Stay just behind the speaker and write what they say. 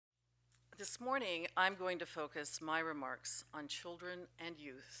This morning, I'm going to focus my remarks on children and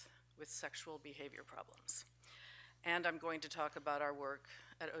youth with sexual behavior problems. And I'm going to talk about our work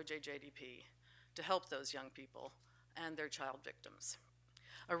at OJJDP to help those young people and their child victims.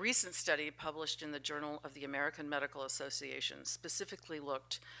 A recent study published in the Journal of the American Medical Association specifically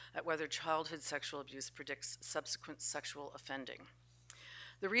looked at whether childhood sexual abuse predicts subsequent sexual offending.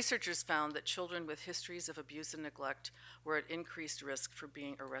 The researchers found that children with histories of abuse and neglect were at increased risk for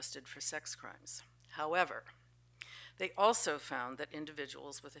being arrested for sex crimes. However, they also found that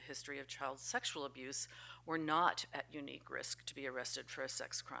individuals with a history of child sexual abuse were not at unique risk to be arrested for a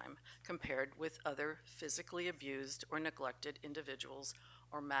sex crime compared with other physically abused or neglected individuals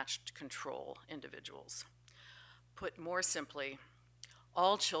or matched control individuals. Put more simply,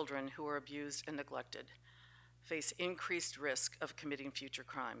 all children who are abused and neglected face increased risk of committing future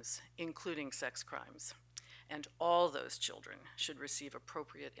crimes, including sex crimes, and all those children should receive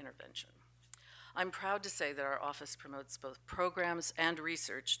appropriate intervention. I'm proud to say that our office promotes both programs and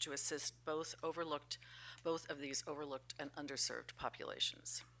research to assist both of these overlooked and underserved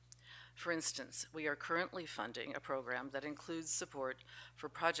populations. For instance, we are currently funding a program that includes support for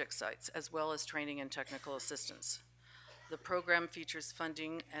project sites as well as training and technical assistance. The program features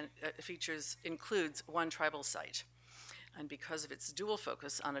funding and includes one tribal site. And because of its dual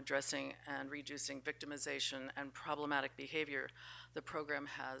focus on addressing and reducing victimization and problematic behavior, the program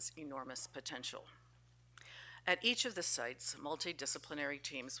has enormous potential. At each of the sites, multidisciplinary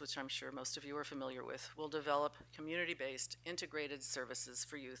teams, which I'm sure most of you are familiar with, will develop community-based integrated services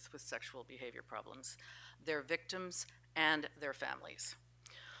for youth with sexual behavior problems, their victims, and their families.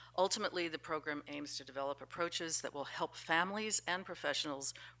 Ultimately, the program aims to develop approaches that will help families and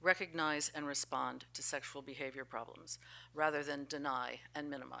professionals recognize and respond to sexual behavior problems, rather than deny and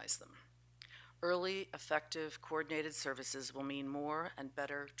minimize them. Early, effective, coordinated services will mean more and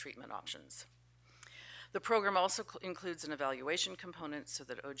better treatment options. The program also includes an evaluation component so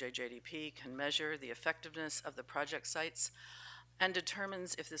that OJJDP can measure the effectiveness of the project sites and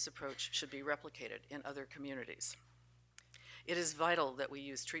determines if this approach should be replicated in other communities. It is vital that we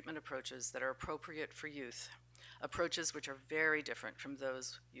use treatment approaches that are appropriate for youth, approaches which are very different from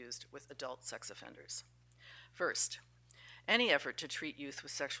those used with adult sex offenders. First, any effort to treat youth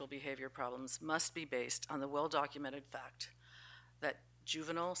with sexual behavior problems must be based on the well-documented fact that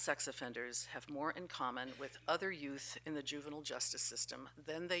juvenile sex offenders have more in common with other youth in the juvenile justice system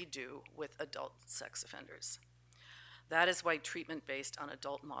than they do with adult sex offenders. That is why treatment based on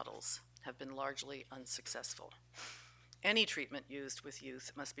adult models have been largely unsuccessful. Any treatment used with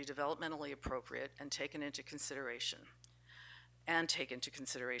youth must be developmentally appropriate and take into consideration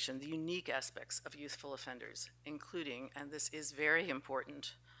the unique aspects of youthful offenders, including, and this is very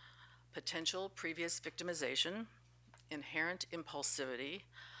important, potential previous victimization, inherent impulsivity,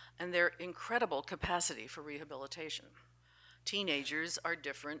 and their incredible capacity for rehabilitation. Teenagers are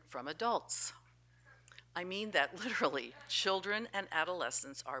different from adults. I mean that literally. Children and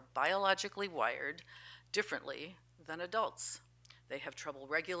adolescents are biologically wired differently than adults. They have trouble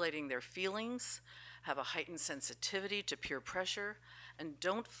regulating their feelings, have a heightened sensitivity to peer pressure, and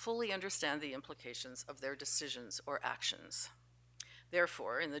don't fully understand the implications of their decisions or actions.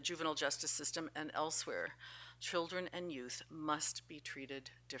 Therefore, in the juvenile justice system and elsewhere, children and youth must be treated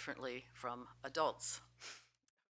differently from adults.